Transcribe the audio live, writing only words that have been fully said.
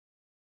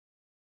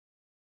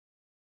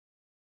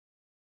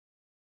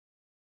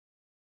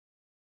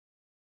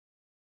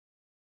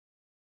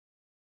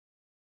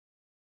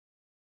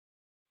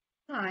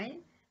Hi,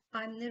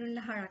 I'm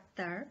Nurunnahar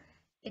Akter,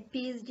 a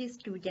PhD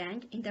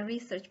student in the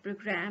research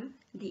program,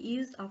 The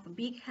Use of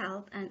Big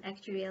Health and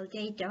Actuarial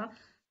Data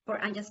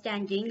for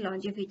Understanding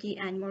Longevity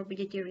and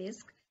Morbidity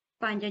Risk,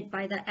 funded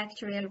by the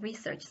Actuarial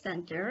Research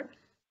Center.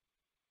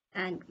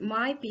 And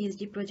my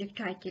PhD project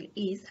title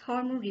is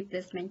Hormone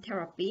Replacement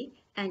Therapy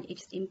and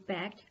its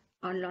Impact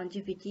on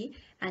Longevity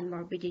and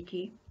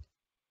Morbidity.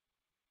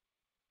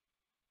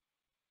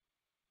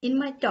 In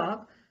my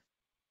talk,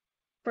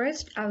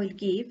 first I will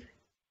give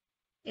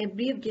a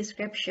brief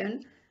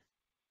description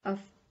of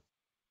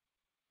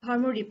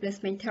hormone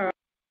replacement therapy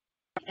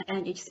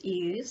and its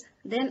use.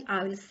 Then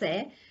I will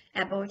say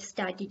about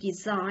study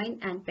design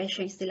and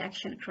patient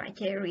selection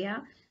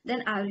criteria.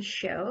 Then I will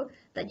show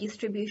the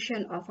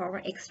distribution of our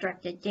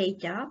extracted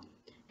data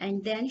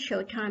and then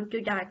show time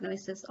to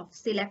diagnosis of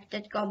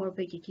selected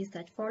comorbidities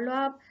at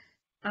follow-up.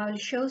 I will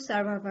show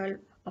survival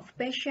of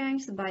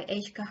patients by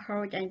age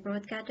cohort and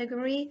growth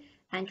category.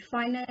 And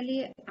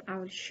finally, I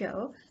will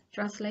show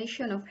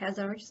translation of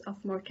hazards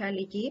of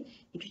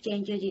mortality into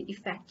changes in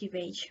effective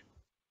age.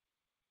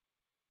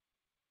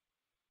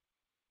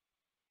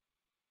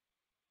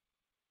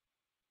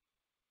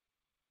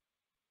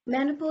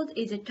 Menopause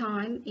is a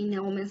time in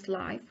a woman's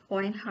life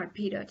when her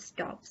period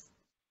stops.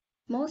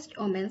 Most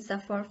women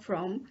suffer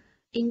from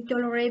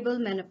intolerable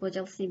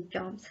menopausal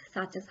symptoms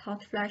such as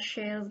hot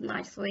flashes,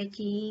 night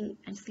sweating,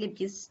 and sleep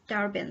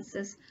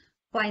disturbances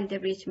when they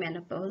reach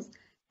menopause,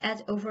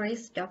 as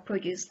ovaries stop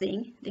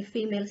producing the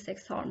female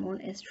sex hormone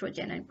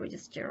estrogen and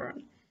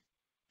progesterone.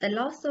 The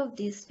loss of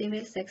this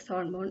female sex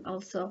hormone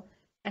also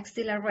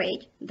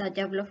accelerates the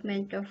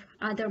development of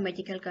other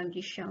medical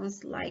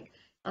conditions like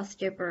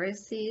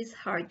osteoporosis,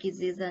 heart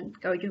disease,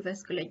 and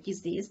cardiovascular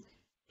disease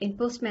in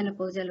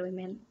postmenopausal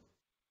women.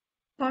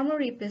 Hormone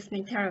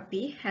replacement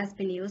therapy has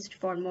been used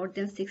for more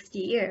than 60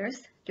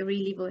 years to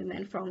relieve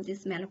women from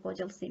these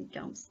menopausal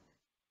symptoms.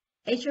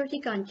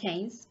 HRT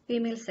contains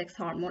female sex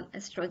hormone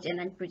estrogen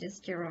and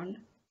progesterone.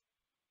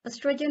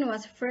 Estrogen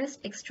was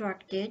first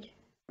extracted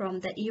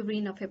from the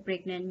urine of a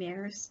pregnant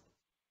mare.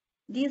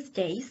 These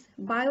days,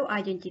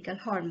 bioidentical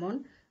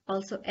hormone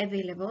also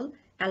available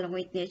along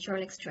with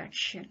natural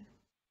extraction.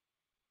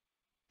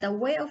 The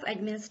way of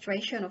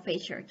administration of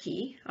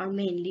HRT are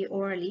mainly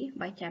orally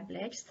by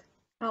tablets.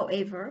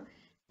 However,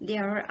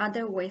 there are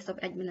other ways of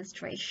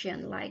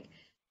administration like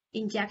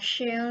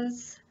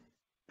injections,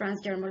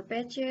 transdermal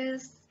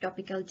patches,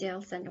 topical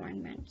gels, and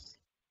ointments.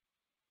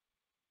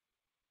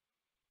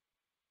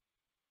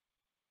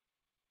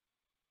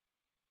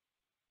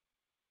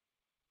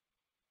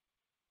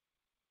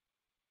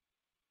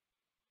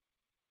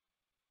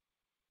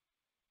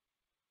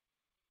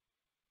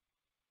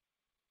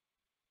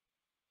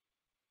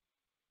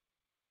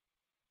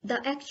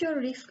 The actual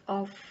risk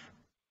of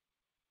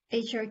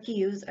HRT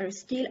use are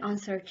still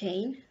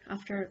uncertain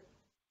after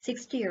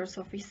 60 years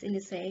of its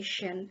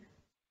initiation.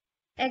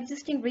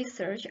 Existing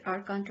research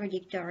are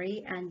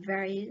contradictory and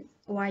vary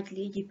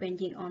widely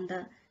depending on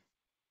the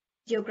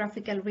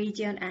geographical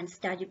region and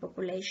study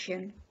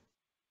population.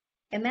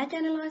 A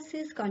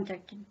meta-analysis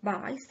conducted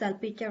by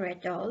Salpeter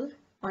et al.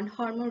 On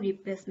hormone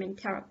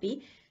replacement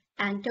therapy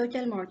and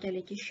total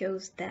mortality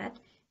shows that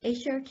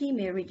HRT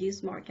may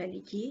reduce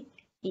mortality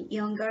in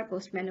younger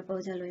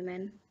postmenopausal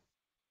women.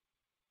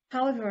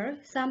 However,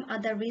 some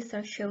other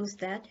research shows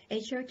that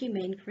HRT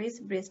may increase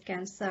breast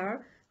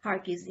cancer,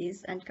 heart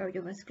disease, and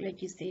cardiovascular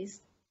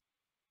disease.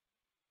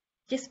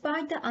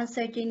 Despite the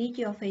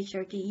uncertainty of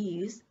HRT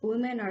use,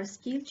 women are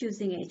still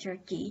choosing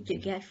HRT to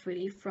get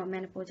relief from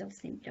menopausal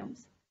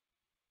symptoms.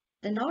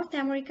 The North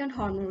American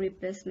hormone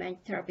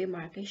replacement therapy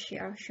market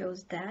share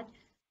shows that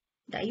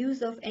the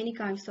use of any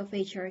kinds of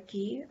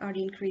HRT are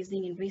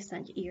increasing in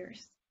recent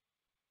years.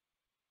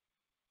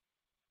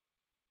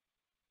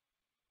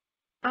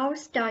 Our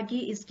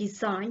study is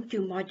designed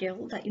to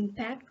model the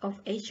impact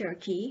of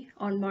HRT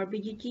on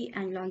morbidity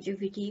and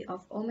longevity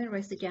of women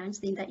residents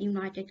in the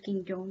United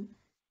Kingdom.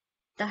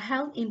 The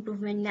Health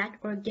Improvement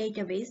Network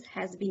database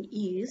has been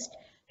used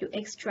to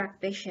extract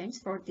patients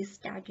for this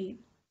study.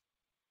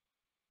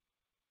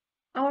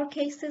 Our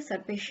cases are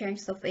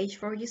patients of age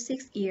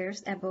 46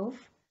 years above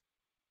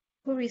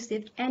who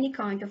received any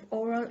kind of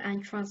oral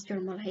and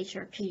transdermal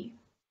HRT.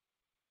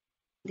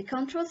 The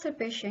controls are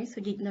patients who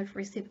did not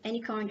receive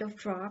any kind of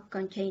drug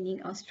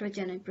containing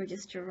estrogen and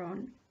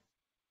progesterone.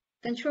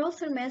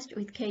 Controls are matched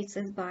with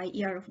cases by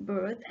year of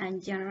birth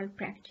and general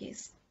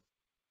practice.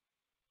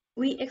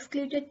 We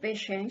excluded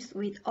patients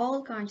with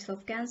all kinds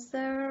of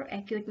cancer,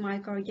 acute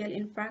myocardial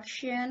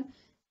infarction,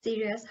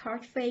 serious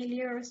heart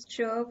failure,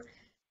 stroke,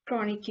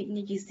 chronic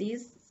kidney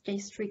disease,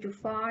 stage 3 to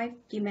 5,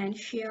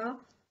 dementia,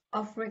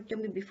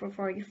 oophorectomy before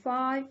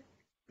 45,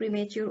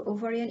 premature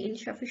ovarian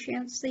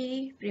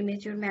insufficiency,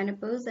 premature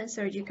menopause, and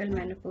surgical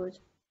menopause.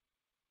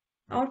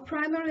 Our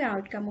primary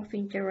outcome of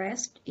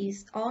interest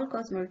is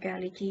all-cause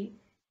mortality.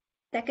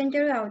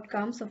 Secondary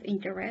outcomes of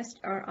interest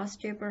are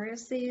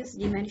osteoporosis,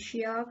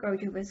 dementia,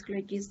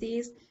 cardiovascular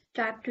disease,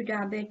 type 2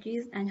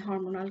 diabetes, and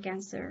hormonal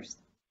cancers.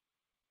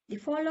 The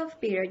follow-up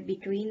period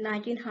between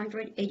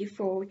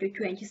 1984 to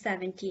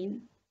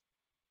 2017.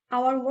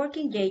 Our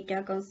working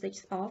data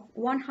consists of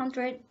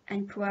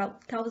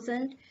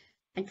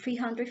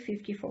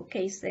 112,354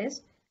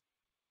 cases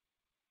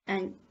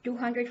and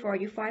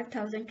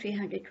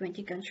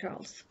 245,320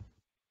 controls.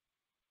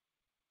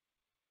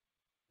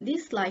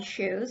 This slide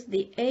shows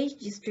the age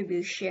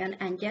distribution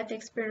and death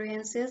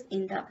experiences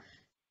in the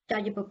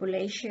study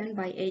population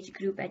by age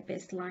group at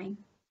baseline.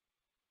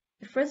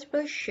 The first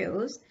plot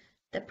shows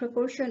the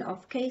proportion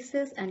of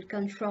cases and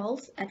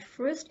controls at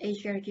first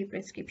HRT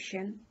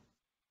prescription.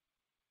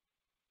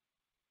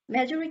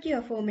 Majority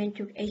of women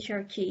took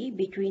HRT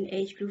between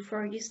age group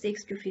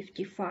 46 to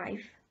 55.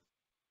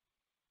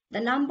 The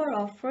number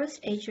of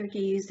first HRT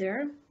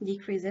user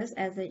decreases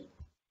as it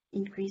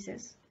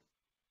increases.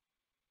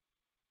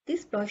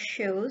 This plot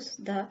shows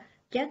the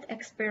death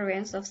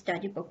experience of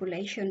study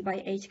population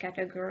by age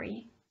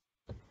category.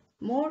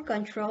 More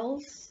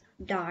controls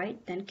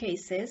died than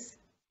cases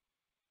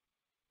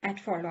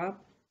at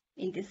follow-up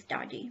in this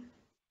study.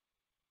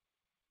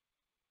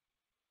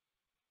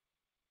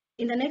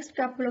 In the next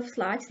couple of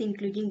slides,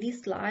 including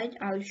this slide,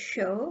 I will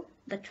show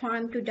the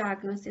time to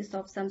diagnosis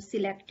of some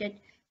selected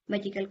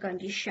medical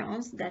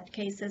conditions that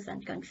cases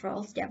and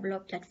controls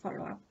developed at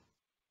follow-up.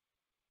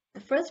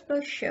 The first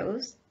plot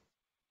shows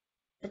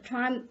the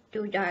time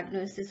to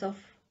diagnosis of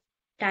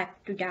type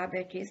 2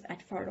 diabetes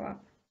at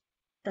follow-up.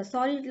 The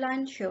solid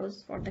line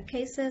shows for the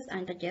cases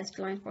and the dashed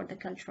line for the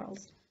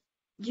controls.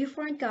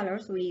 Different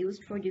colors we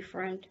used for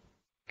different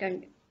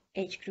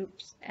age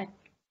groups at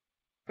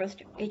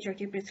first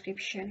HRT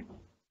prescription.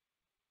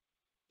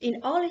 In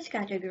all age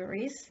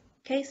categories,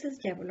 cases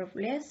develop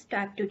less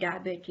type 2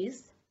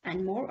 diabetes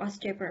and more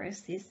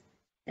osteoporosis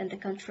than the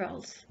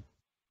controls.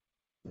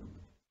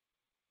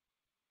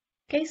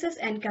 Cases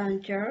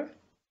encounter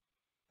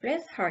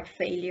less heart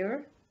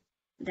failure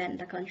than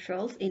the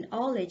controls in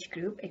all age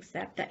group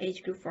except the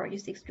age group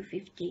 46 to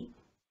 50.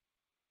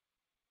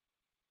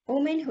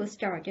 Women who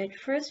started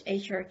first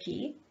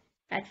HRT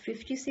at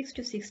 56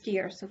 to 60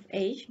 years of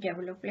age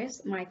develop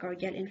less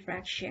myocardial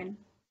infarction.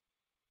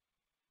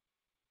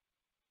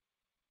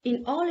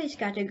 In all age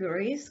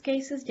categories,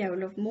 cases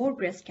develop more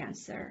breast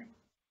cancer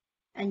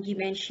and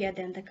dementia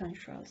than the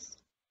controls.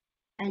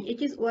 And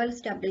it is well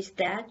established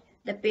that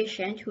the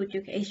patient who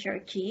took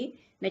HRT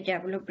may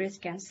develop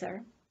breast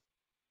cancer.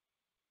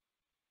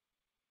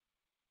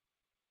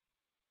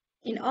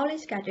 In all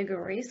age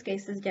categories,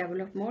 cases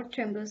develop more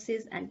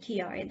thrombosis and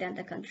TI than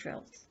the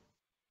controls.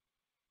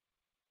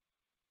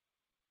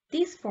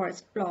 This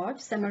first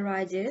plot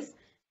summarizes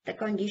the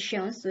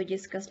conditions we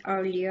discussed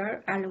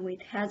earlier along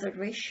with hazard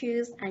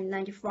ratios and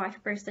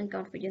 95%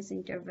 confidence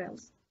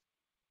intervals.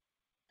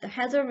 The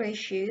hazard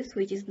ratios,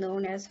 which is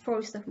known as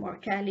force of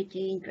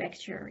mortality into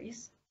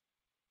actuaries.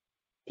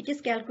 It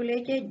is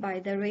calculated by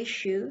the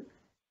ratio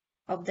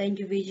of the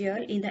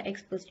individual in the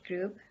exposed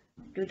group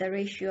to the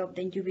ratio of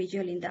the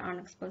individual in the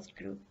unexposed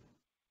group.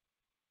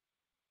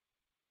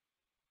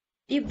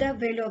 If the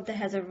value of the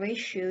hazard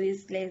ratio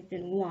is less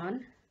than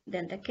 1,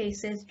 then the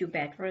cases do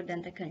better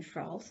than the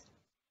controls.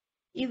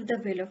 If the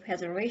value of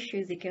hazard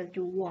ratio is equal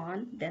to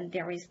 1, then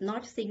there is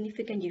not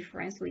significant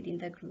difference within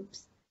the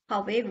groups.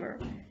 However,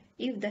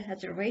 if the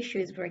hazard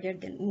ratio is greater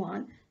than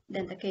 1,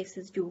 then the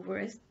cases do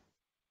worse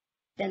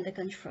than the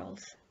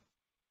controls.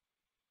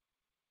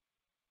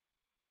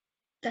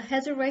 The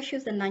hazard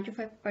ratios and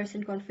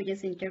 95%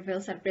 confidence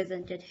intervals are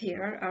presented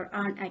here are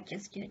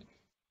unadjusted.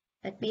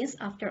 That means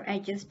after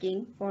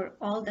adjusting for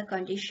all the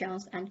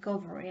conditions and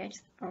coverage,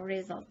 our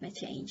result may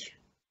change.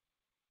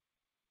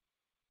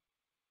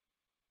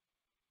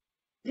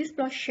 This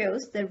plot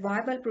shows the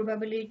survival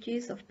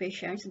probabilities of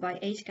patients by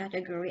age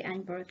category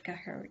and birth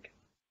cohort.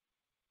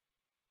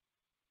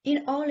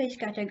 In all age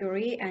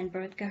category and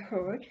birth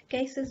cohort,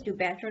 cases do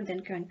better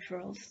than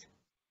controls.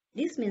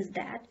 This means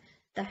that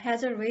the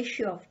hazard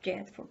ratio of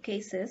death for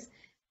cases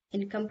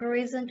in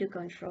comparison to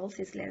controls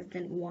is less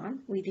than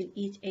 1 within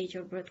each age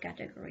or birth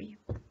category.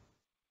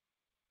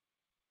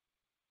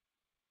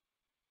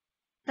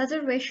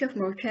 Hazard ratio of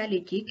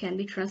mortality can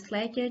be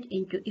translated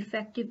into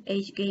effective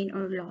age gain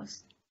or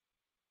loss.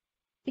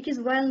 It is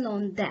well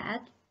known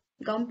that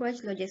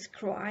Gombrich law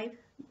describes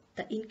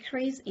the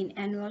increase in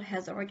annual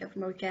hazard of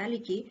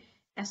mortality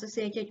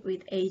associated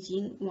with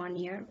aging 1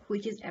 year,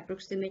 which is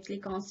approximately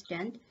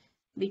constant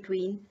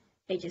between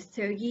ages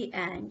 30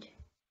 and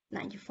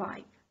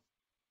 95.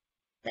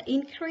 The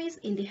increase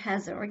in the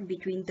hazard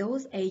between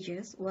those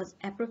ages was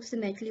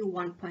approximately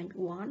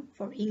 1.1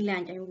 for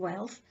England and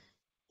Wales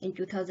in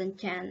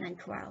 2010 and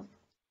 12.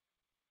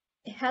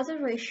 A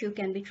hazard ratio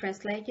can be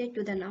translated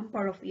to the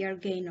number of year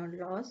gain or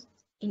loss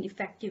in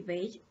effective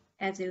age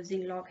as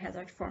using log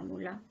hazard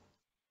formula.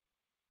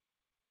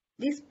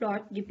 This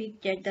plot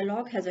depicted the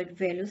log hazard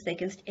values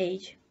against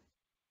age.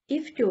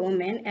 If two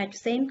women at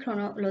same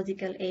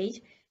chronological age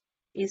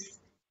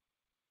is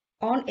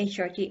on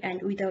HRT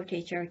and without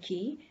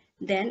HRT,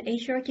 then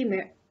HRT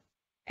may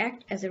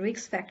act as a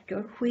risk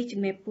factor which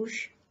may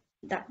push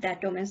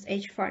that woman's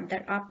age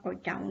further up or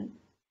down,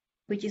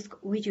 which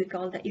we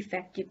call the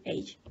effective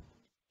age.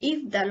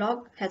 If the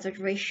log hazard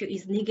ratio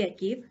is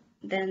negative,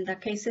 then the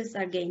cases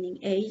are gaining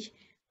age,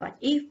 But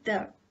if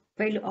the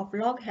value of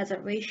log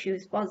hazard ratio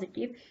is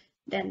positive,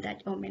 then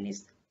that woman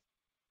is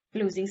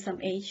losing some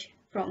age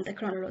from the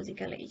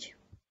chronological age.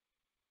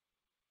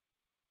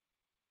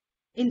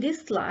 In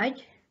this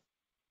slide,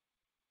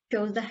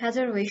 shows the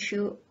hazard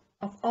ratio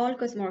of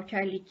all-cause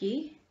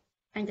mortality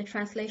and the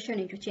translation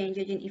into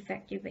changes in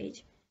effective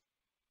age.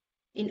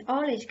 In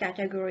all age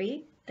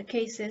category, the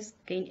cases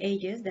gain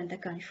ages than the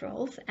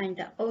controls, and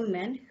the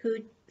women who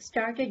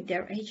started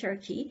their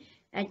HRT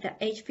at the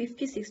age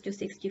 56 to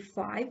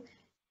 65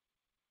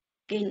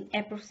 gain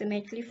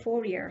approximately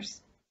 4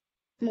 years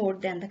more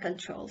than the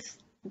controls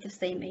at the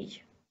same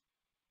age.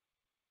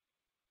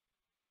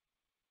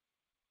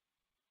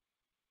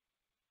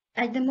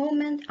 At the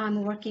moment,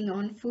 I'm working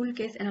on full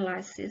case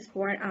analysis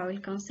where I will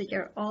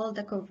consider all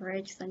the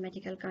coverage and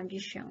medical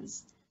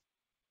conditions.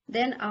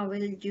 Then I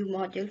will do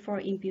model for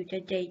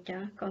imputed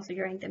data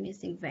considering the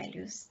missing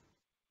values.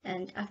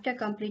 And after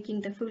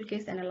completing the full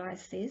case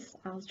analysis,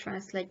 I'll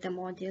translate the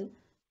model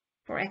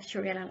for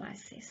actuarial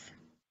analysis.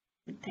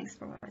 And thanks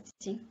for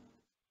watching.